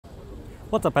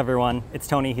What's up everyone, it's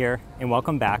Tony here and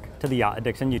welcome back to the Yacht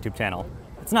Addiction YouTube channel.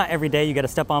 It's not every day you get to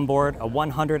step on board a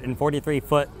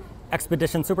 143-foot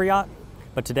expedition super yacht,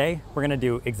 but today we're gonna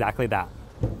do exactly that.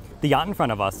 The yacht in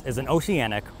front of us is an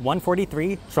Oceanic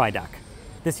 143 tri-deck.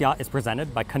 This yacht is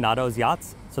presented by Canados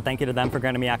Yachts, so thank you to them for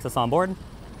granting me access on board.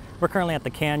 We're currently at the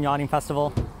Cannes Yachting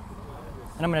Festival,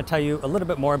 and I'm gonna tell you a little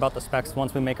bit more about the specs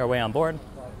once we make our way on board.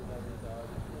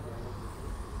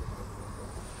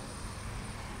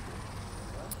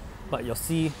 But you'll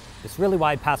see this really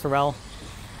wide passerelle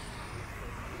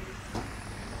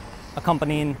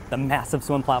accompanying the massive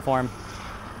swim platform.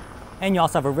 And you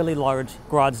also have a really large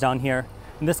garage down here.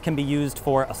 And this can be used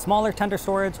for a smaller tender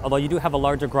storage, although you do have a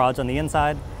larger garage on the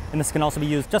inside. And this can also be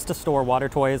used just to store water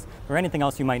toys or anything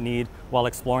else you might need while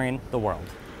exploring the world.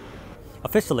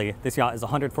 Officially, this yacht is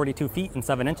 142 feet and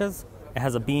 7 inches. It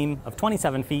has a beam of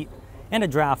 27 feet and a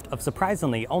draft of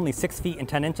surprisingly only 6 feet and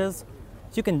 10 inches.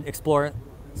 So you can explore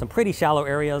some pretty shallow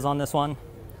areas on this one.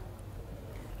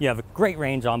 You have a great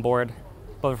range on board,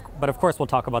 but of course we'll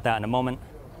talk about that in a moment.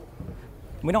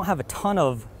 We don't have a ton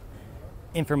of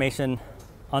information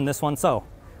on this one, so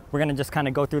we're gonna just kind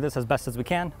of go through this as best as we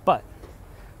can. But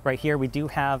right here we do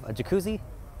have a jacuzzi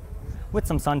with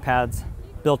some sun pads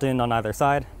built in on either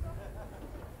side.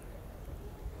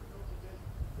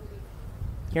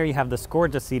 Here you have this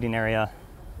gorgeous seating area.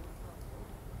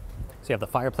 So you have the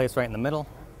fireplace right in the middle.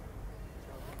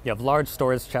 You have large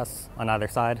storage chests on either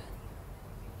side.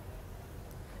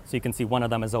 So you can see one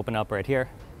of them is open up right here.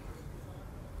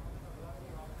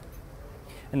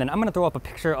 And then I'm gonna throw up a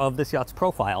picture of this yacht's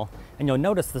profile, and you'll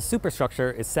notice the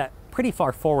superstructure is set pretty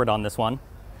far forward on this one.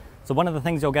 So one of the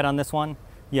things you'll get on this one,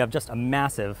 you have just a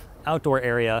massive outdoor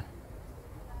area.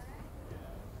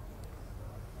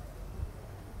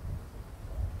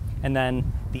 And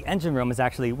then the engine room is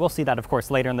actually, we'll see that of course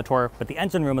later in the tour, but the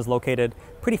engine room is located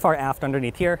pretty far aft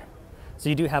underneath here. So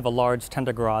you do have a large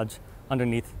tender garage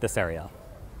underneath this area.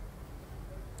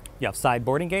 You have side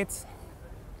boarding gates.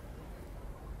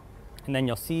 And then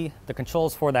you'll see the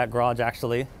controls for that garage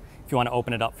actually, if you want to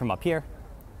open it up from up here.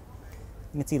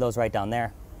 You can see those right down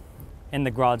there. In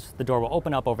the garage, the door will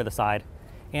open up over the side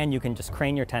and you can just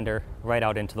crane your tender right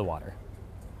out into the water.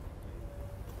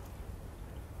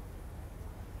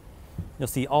 You'll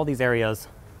see all these areas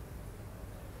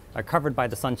are covered by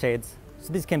the sunshades.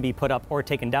 So these can be put up or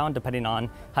taken down depending on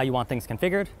how you want things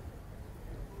configured.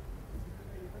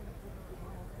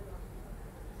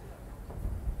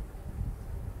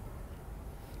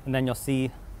 And then you'll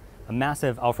see a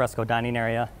massive alfresco dining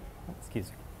area. Excuse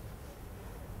me.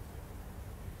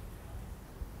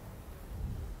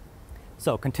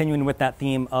 So continuing with that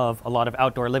theme of a lot of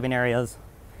outdoor living areas,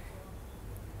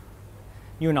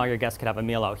 you and all your guests could have a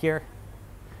meal out here.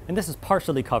 And this is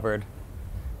partially covered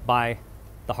by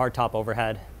the hardtop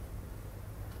overhead.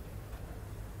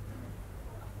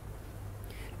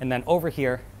 And then over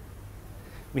here,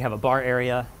 we have a bar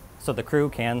area so the crew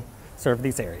can serve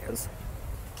these areas.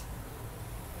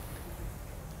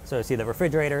 So you see the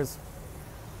refrigerators,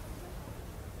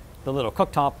 the little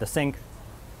cooktop, the sink,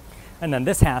 and then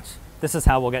this hatch, this is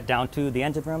how we'll get down to the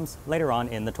engine rooms later on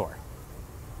in the tour.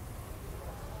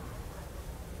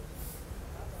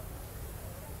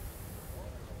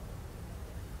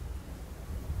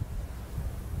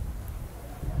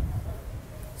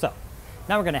 So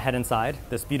now we're going to head inside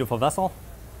this beautiful vessel.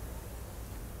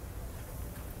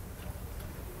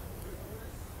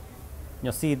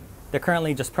 You'll see they're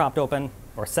currently just propped open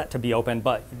or set to be open,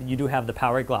 but you do have the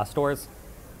powered glass doors,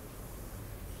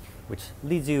 which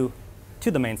leads you to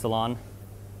the main salon,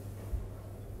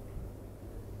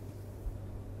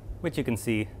 which you can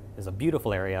see is a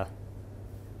beautiful area.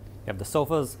 You have the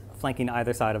sofas flanking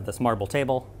either side of this marble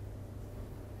table.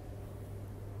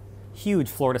 Huge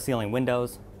floor-to-ceiling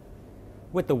windows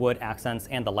with the wood accents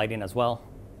and the lighting as well.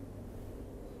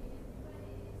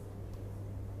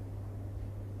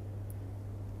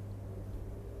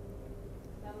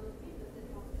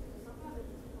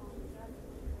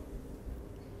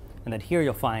 And then here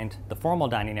you'll find the formal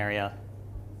dining area.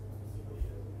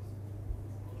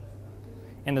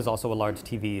 And there's also a large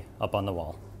TV up on the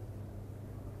wall.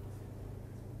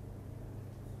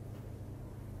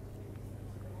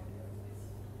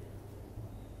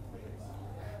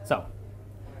 So,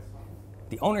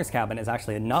 the owner's cabin is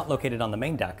actually not located on the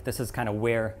main deck. This is kind of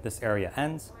where this area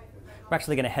ends. We're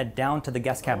actually going to head down to the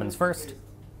guest cabins first.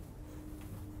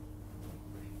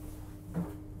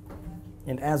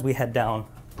 And as we head down,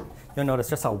 you'll notice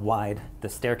just how wide the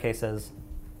staircase is.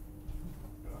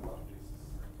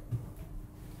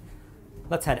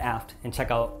 Let's head aft and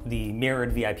check out the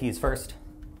mirrored VIPs first.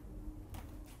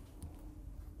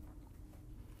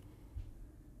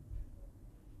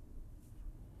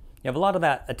 You have a lot of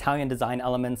that Italian design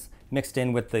elements mixed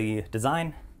in with the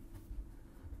design,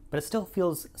 but it still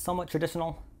feels somewhat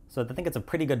traditional. So I think it's a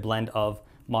pretty good blend of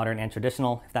modern and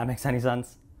traditional, if that makes any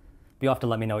sense. But you'll have to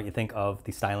let me know what you think of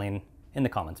the styling in the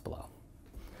comments below.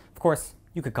 Of course,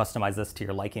 you could customize this to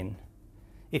your liking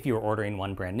if you were ordering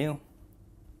one brand new.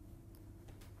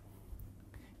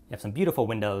 You have some beautiful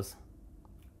windows.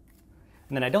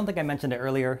 And then I don't think I mentioned it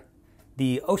earlier,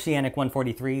 the Oceanic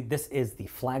 143, this is the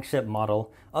flagship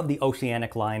model of the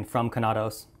Oceanic line from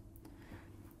Canados.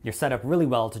 You're set up really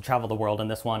well to travel the world in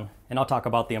this one, and I'll talk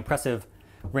about the impressive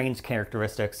range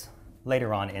characteristics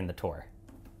later on in the tour.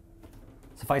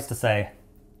 Suffice to say,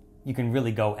 you can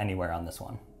really go anywhere on this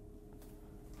one.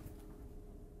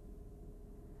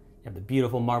 You have the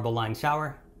beautiful marble-lined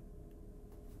shower.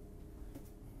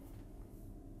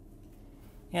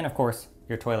 And of course,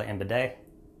 your toilet and bidet.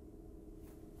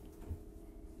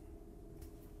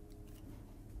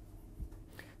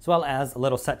 As well as a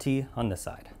little settee on this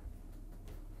side.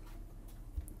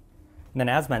 And then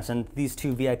as mentioned, these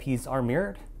two VIPs are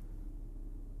mirrored.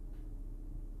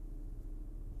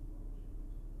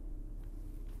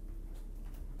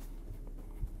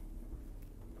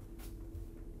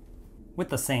 With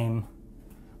the same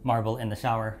marble in the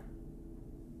shower.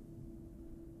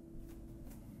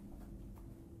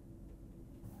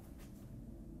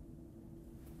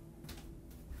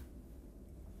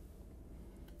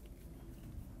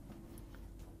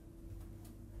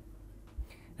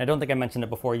 I don't think I mentioned it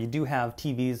before, you do have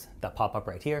TVs that pop up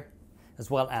right here, as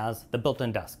well as the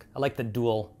built-in desk. I like the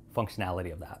dual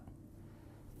functionality of that.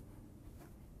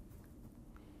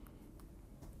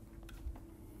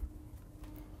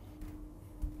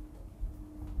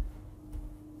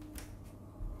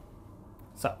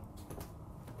 So,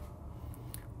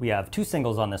 we have two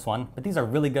singles on this one, but these are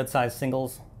really good sized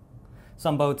singles.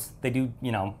 Some boats, they do,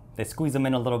 they squeeze them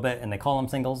in a little bit and they call them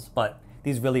singles, but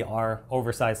these really are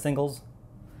oversized singles.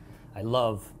 I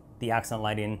love the accent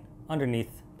lighting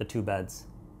underneath the two beds.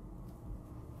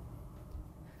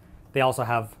 They also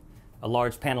have a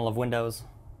large panel of windows.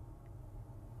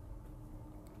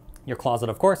 Your closet,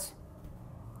 of course.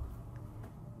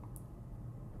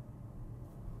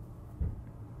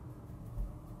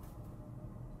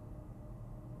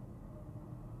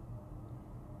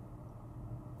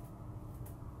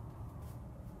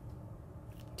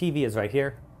 TV is right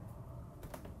here.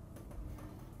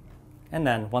 And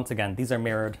then, once again, these are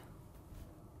mirrored.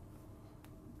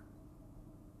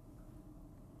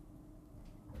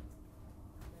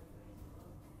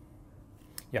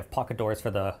 You have pocket doors for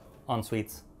the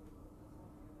en-suites.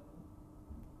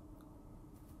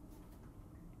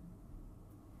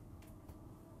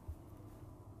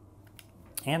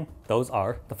 And those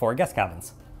are the 4 guest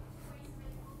cabins.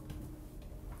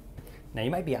 Now you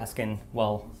might be asking,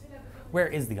 well, where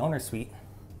is the owner's suite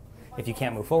if you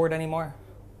can't move forward anymore?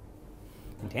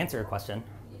 And to answer your question,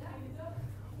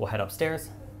 we'll head upstairs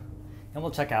and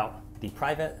we'll check out the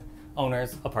private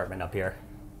owner's apartment up here.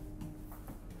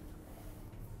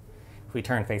 If we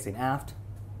turn facing aft,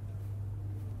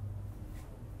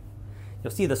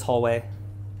 you'll see this hallway.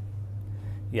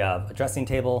 You have a dressing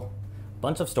table,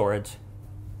 bunch of storage,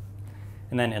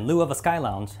 and then in lieu of a sky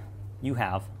lounge, you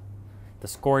have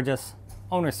this gorgeous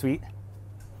owner's suite.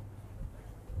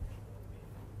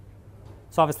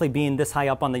 So obviously being this high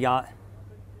up on the yacht,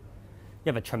 you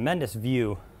have a tremendous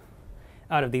view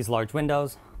out of these large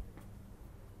windows.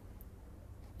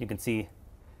 You can see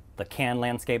the Cannes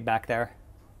landscape back there.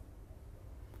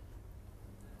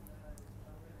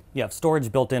 You have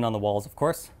storage built in on the walls, of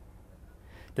course.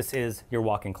 This is your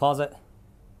walk-in closet.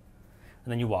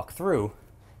 And then you walk through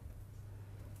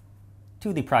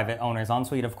to the private owner's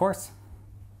ensuite, of course.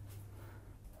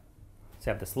 So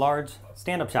you have this large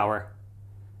stand-up shower.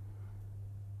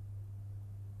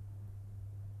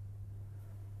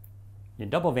 Your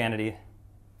double vanity.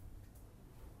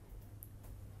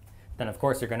 Then of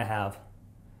course you're going to have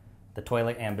the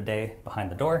toilet and bidet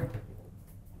behind the door.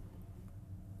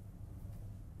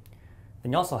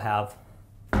 Then you also have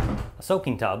a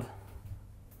soaking tub.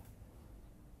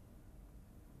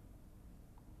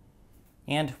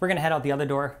 And we're going to head out the other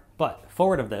door, but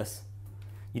forward of this,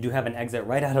 you do have an exit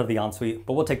right out of the ensuite,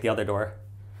 but we'll take the other door.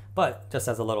 But just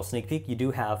as a little sneak peek, you do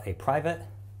have a private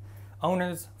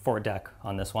owner's foredeck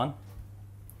on this one.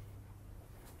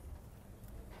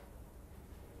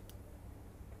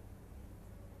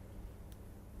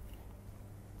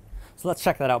 So let's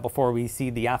check that out before we see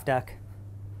the aft deck.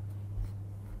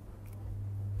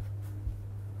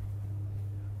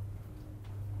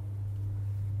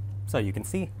 So you can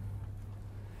see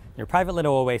your private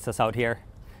little oasis out here.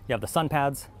 You have the sun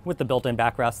pads with the built-in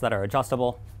backrest that are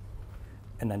adjustable.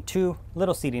 and then 2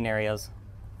 little seating areas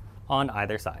on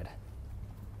either side.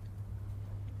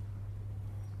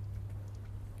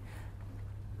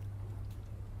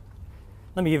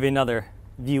 Let me give you another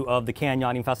view of the Cannes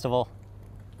Yachting Festival.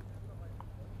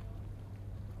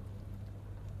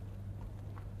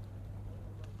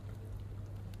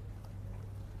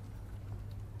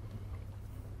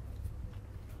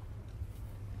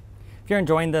 If you're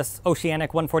enjoying this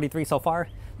Oceanic 143 so far,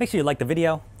 make sure you like the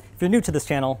video. If you're new to this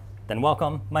channel, then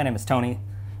welcome. My name is Tony.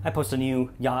 I post a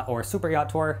new yacht or super yacht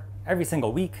tour every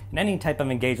single week, and any type of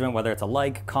engagement, whether it's a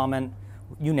like, comment,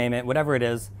 you name it, whatever it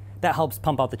is, that helps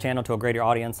pump out the channel to a greater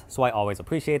audience, so I always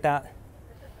appreciate that.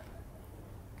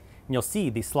 And you'll see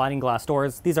these sliding glass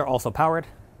doors. These are also powered,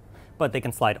 but they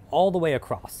can slide all the way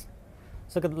across.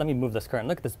 So let me move this curtain.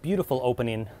 Look at this beautiful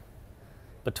opening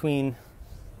between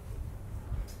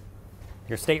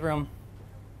your stateroom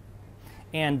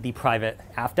and the private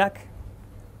aft deck.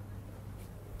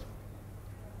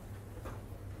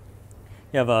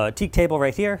 You have a teak table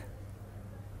right here.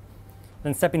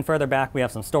 Then stepping further back, we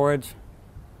have some storage.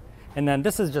 And then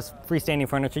this is just freestanding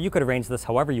furniture. You could arrange this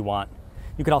however you want.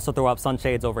 You could also throw up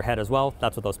sunshades overhead as well.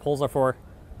 That's what those poles are for.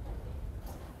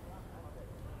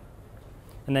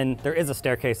 And then there is a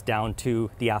staircase down to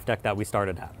the aft deck that we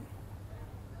started at.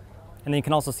 And then you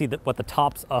can also see what the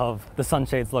tops of the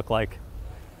sunshades look like.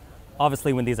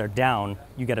 Obviously, when these are down,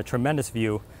 you get a tremendous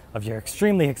view of your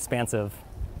extremely expansive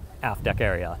aft deck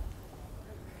area.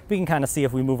 We can kind of see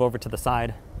if we move over to the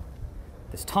side.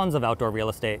 There's tons of outdoor real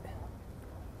estate.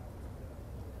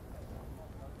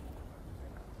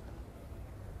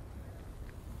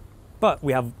 But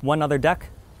we have one other deck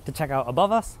to check out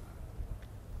above us.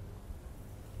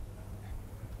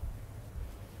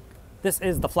 This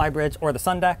is the flybridge or the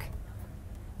sun deck.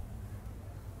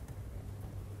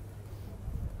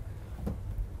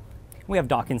 We have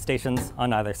docking stations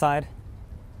on either side.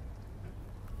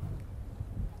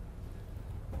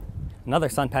 Another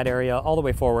sun pad area all the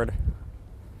way forward.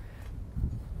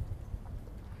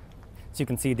 So you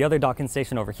can see the other docking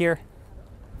station over here.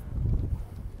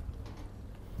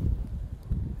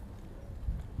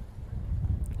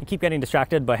 I keep getting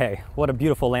distracted, but hey, what a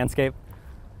beautiful landscape.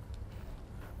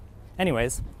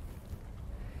 Anyways,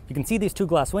 you can see these 2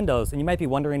 glass windows, and you might be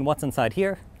wondering what's inside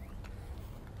here.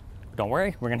 Don't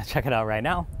worry, we're gonna check it out right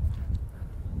now.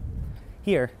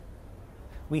 Here,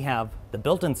 we have the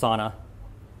built-in sauna,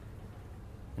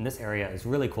 and this area is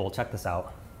really cool. Check this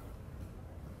out.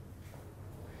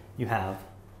 You have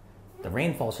the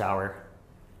rainfall shower,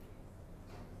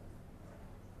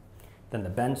 then the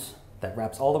bench that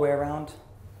wraps all the way around,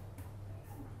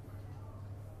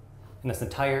 and this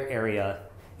entire area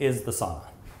is the sauna.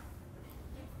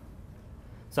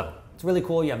 So it's really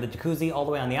cool. You have the jacuzzi all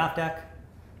the way on the aft deck,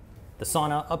 the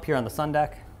sauna up here on the sun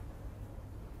deck,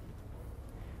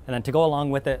 and then to go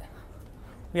along with it,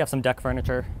 we have some deck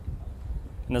furniture,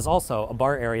 and there's also a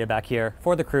bar area back here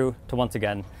for the crew to once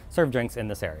again serve drinks in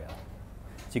this area.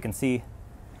 So you can see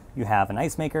you have an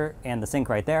ice maker and the sink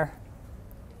right there.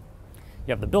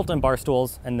 You have the built-in bar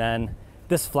stools, and then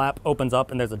this flap opens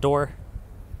up and there's a door.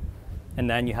 And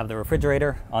then you have the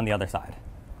refrigerator on the other side.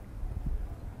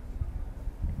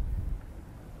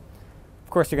 Of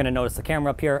course, you're going to notice the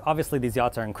camera up here. Obviously, these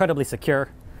yachts are incredibly secure.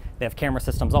 They have camera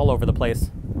systems all over the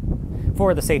place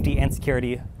for the safety and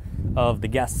security of the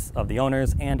guests, of the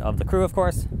owners, and of the crew, of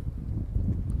course.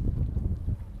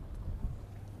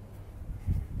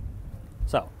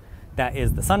 So that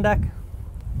is the sun deck.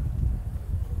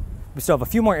 We still have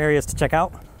a few more areas to check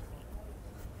out.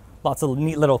 Lots of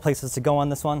neat little places to go on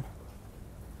this one.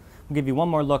 I'll give you one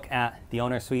more look at the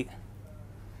owner suite.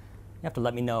 You have to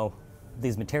let me know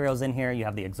these materials in here. You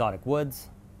have the exotic woods.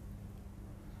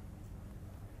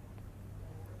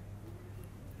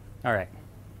 All right,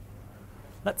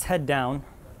 let's head down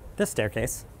this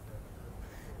staircase.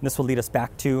 This will lead us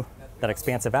back to that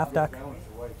expansive aft deck.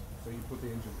 So you put the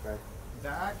engine back.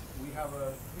 That, we have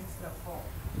a 3-step fall.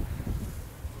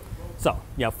 So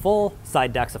you have full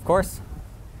side decks, of course.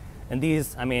 And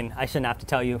these, I mean, I shouldn't have to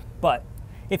tell you, but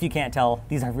if you can't tell,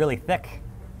 these are really thick.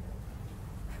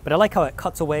 But I like how it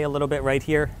cuts away a little bit right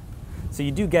here. So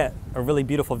you do get a really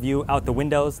beautiful view out the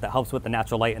windows that helps with the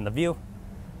natural light in the view.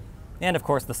 And of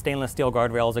course, the stainless steel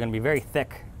guardrails are going to be very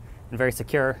thick and very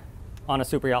secure on a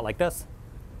super yacht like this.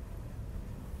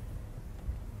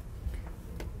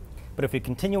 But if we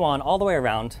continue on all the way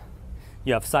around,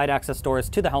 you have side access doors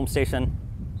to the helm station.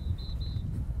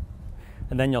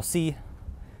 And then you'll see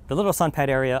the little sun pad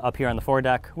area up here on the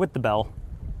foredeck with the bell.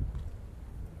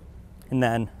 And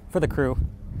then for the crew,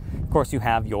 of course, you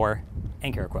have your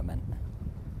anchor equipment.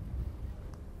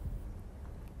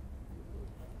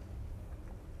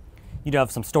 You do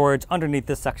have some storage underneath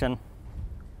this section.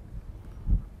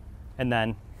 And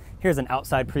then here's an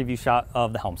outside preview shot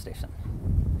of the helm station.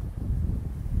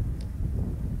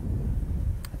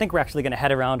 I think we're actually going to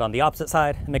head around on the opposite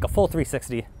side and make a full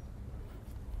 360.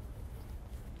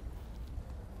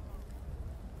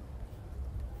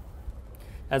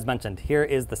 As mentioned, here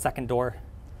is the second door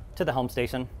to the helm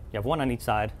station. You have one on each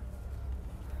side.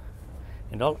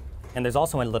 And there's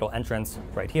also a little entrance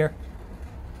right here.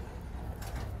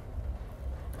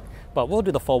 But we'll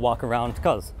do the full walk around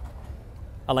because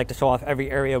I like to show off every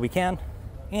area we can,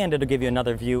 and it'll give you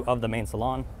another view of the main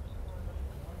salon.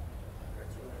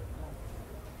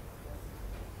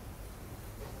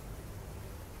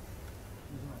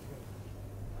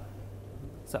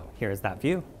 So here's that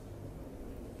view.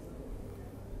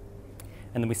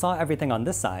 And then we saw everything on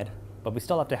this side, but we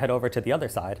still have to head over to the other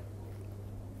side.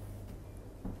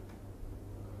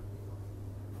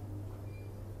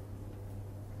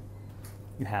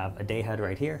 You have a day head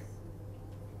right here.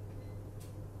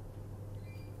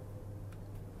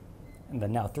 And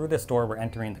then now through this door, we're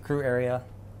entering the crew area.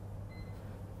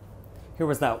 Here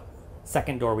was that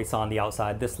second door we saw on the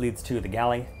outside. This leads to the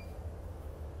galley.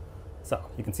 So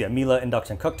you can see a Miele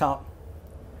induction cooktop.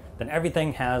 Then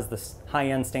everything has this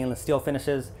high-end stainless steel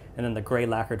finishes and then the gray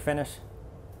lacquered finish.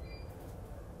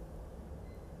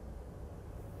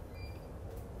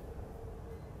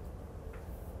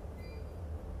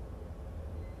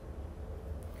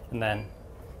 And then,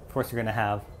 of course, you're going to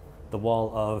have the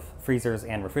wall of freezers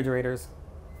and refrigerators.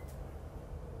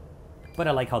 But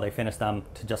I like how they finish them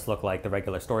to just look like the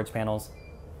regular storage panels.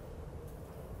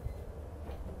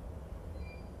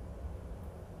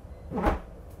 Now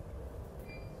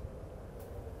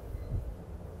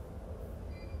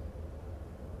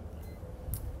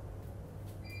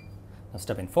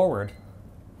stepping forward,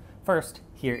 first,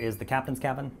 here is the captain's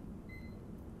cabin.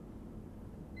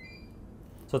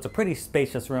 So it's a pretty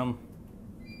spacious room.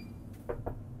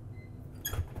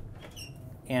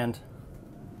 And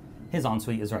his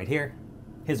ensuite is right here.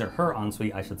 His or her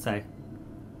ensuite, I should say.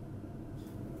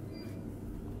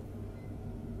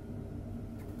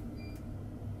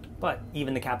 But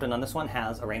even the captain on this one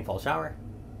has a rainfall shower.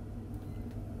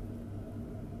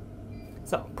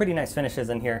 So pretty nice finishes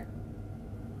in here.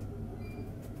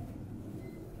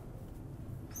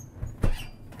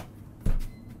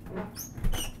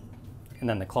 And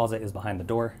then the closet is behind the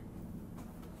door.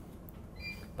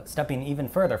 But stepping even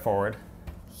further forward,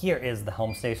 here is the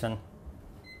helm station.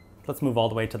 Let's move all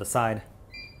the way to the side.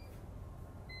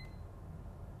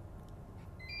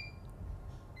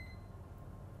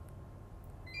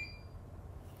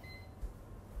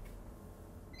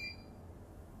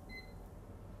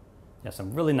 You have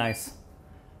some really nice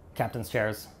captain's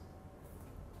chairs.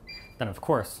 Then of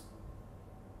course,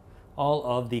 all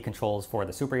of the controls for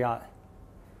the super yacht.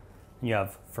 You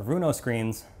have Furuno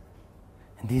screens,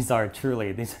 and these are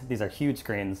truly, these are huge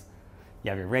screens. You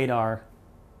have your radar.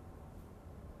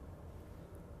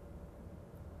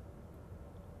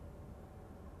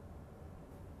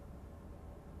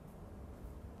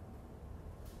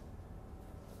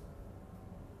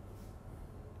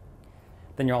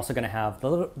 Then you're also going to have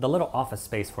the little office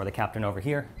space for the captain over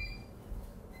here,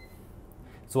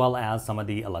 as well as some of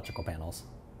the electrical panels.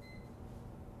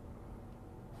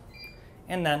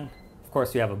 And then, of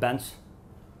course, you have a bench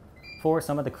for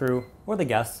some of the crew or the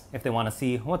guests if they want to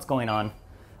see what's going on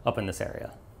up in this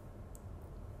area.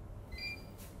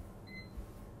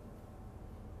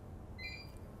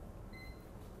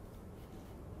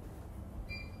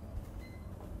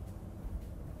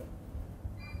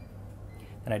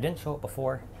 And I didn't show it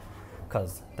before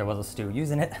because there was a stew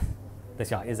using it.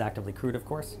 This yacht is actively crewed, of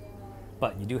course,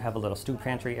 but you do have a little stew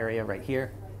pantry area right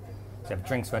here. So you have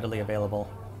drinks readily available,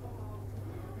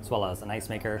 as well as an ice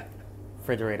maker,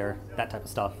 refrigerator, that type of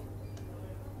stuff.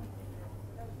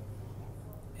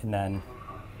 And then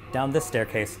down this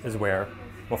staircase is where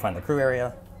we'll find the crew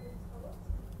area.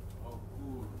 So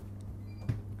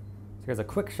here's a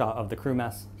quick shot of the crew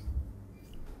mess.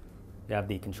 You have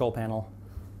the control panel,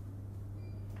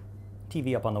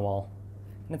 TV up on the wall,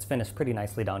 and it's finished pretty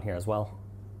nicely down here as well.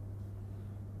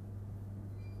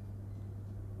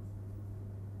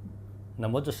 And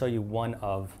then we'll just show you one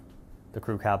of the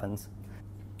crew cabins.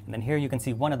 And then here you can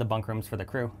see one of the bunk rooms for the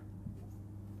crew.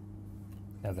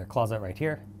 They have their closet right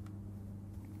here.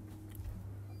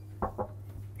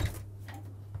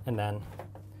 And then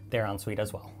their ensuite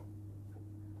as well.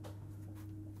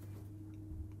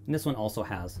 And this one also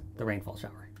has the rainfall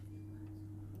shower.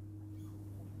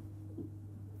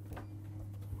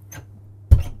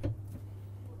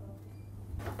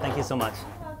 Thank you so much.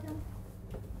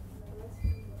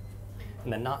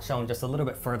 And then not shown just a little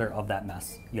bit further of that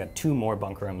mess, you have 2 more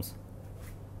bunk rooms.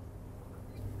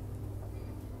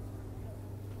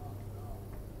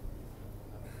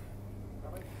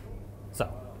 So,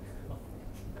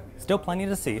 still plenty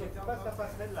to see.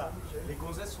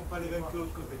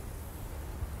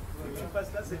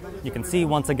 You can see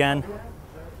once again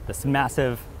this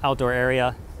massive outdoor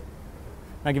area.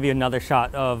 I'll give you another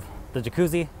shot of the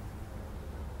jacuzzi.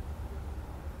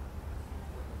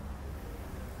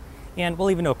 And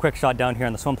we'll even do a quick shot down here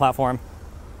on the swim platform.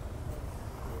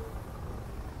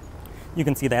 You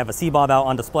can see they have a sea bob out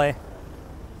on display.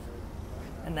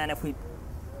 And then if we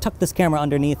tuck this camera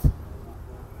underneath,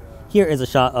 here is a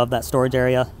shot of that storage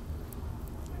area.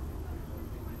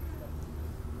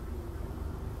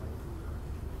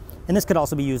 And this could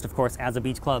also be used, of course, as a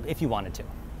beach club if you wanted to.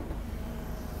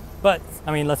 But,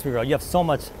 I mean, let's be real, you have so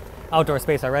much outdoor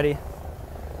space already.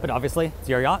 But obviously, it's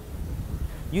your yacht.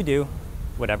 You do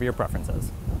whatever your preference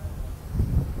is.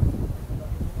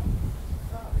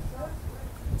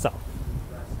 So,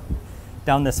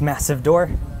 down this massive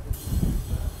door,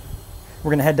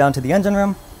 we're gonna head down to the engine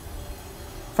room.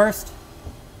 First,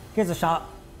 here's a shot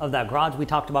of that garage we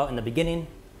talked about in the beginning.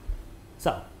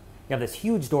 So, you have this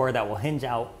huge door that will hinge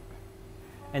out,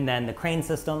 and then the crane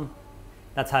system,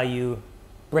 that's how you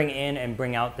bring in and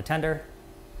bring out the tender.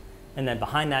 And then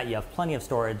behind that, you have plenty of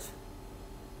storage.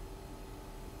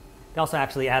 They also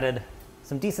actually added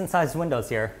some decent sized windows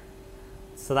here.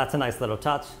 So that's a nice little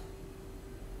touch.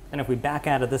 And if we back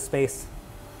out of this space,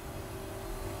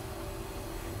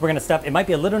 we're gonna step, it might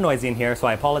be a little noisy in here, so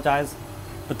I apologize.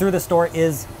 But through this door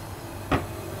is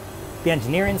the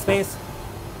engineering space.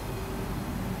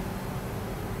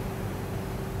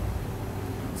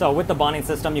 So with the bonding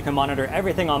system, you can monitor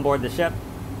everything on board the ship.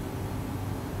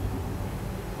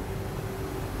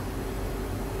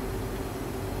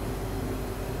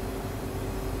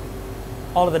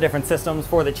 All of the different systems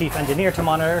for the chief engineer to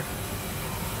monitor.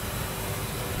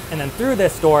 And then through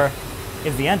this door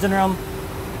is the engine room.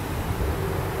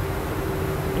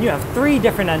 And you have 3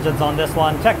 different engines on this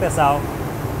one. Check this out.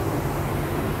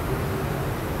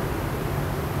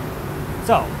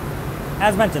 So,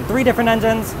 as mentioned, 3 different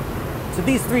engines. So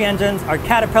these 3 engines are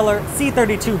Caterpillar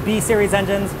C32B series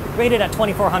engines, rated at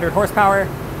 2,400 horsepower.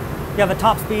 You have a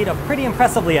top speed of pretty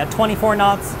impressively at 24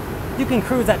 knots. You can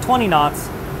cruise at 20 knots.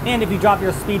 And if you drop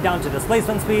your speed down to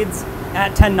displacement speeds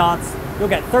at 10 knots, you'll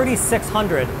get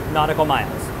 3,600 nautical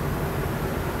miles.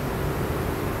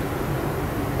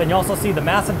 Then you also see the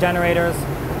massive generators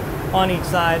on each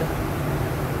side.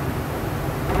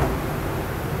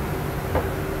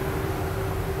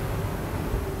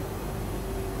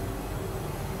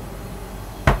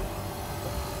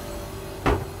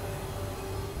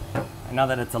 And now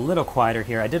that it's a little quieter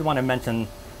here, I did want to mention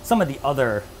some of the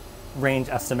other range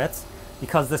estimates.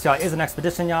 Because this yacht is an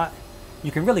expedition yacht, you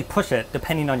can really push it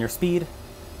depending on your speed.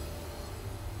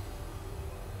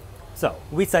 So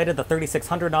we cited the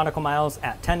 3,600 nautical miles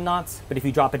at 10 knots, but if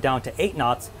you drop it down to 8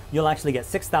 knots, you'll actually get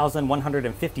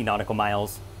 6,150 nautical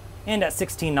miles. And at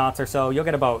 16 knots or so, you'll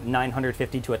get about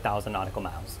 950 to 1,000 nautical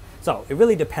miles. So it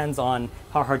really depends on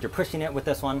how hard you're pushing it with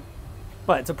this one.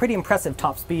 But it's a pretty impressive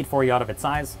top speed for a yacht of its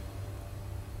size.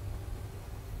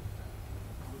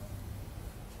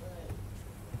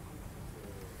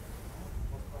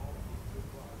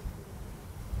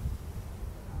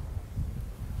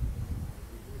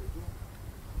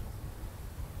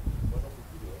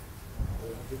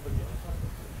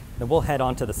 Then we'll head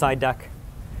on to the side deck.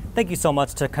 Thank you so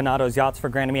much to Canados Yachts for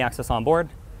granting me access on board.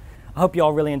 I hope you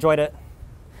all really enjoyed it.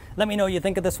 Let me know what you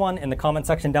think of this one in the comment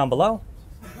section down below,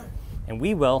 and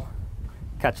we will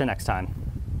catch you next time.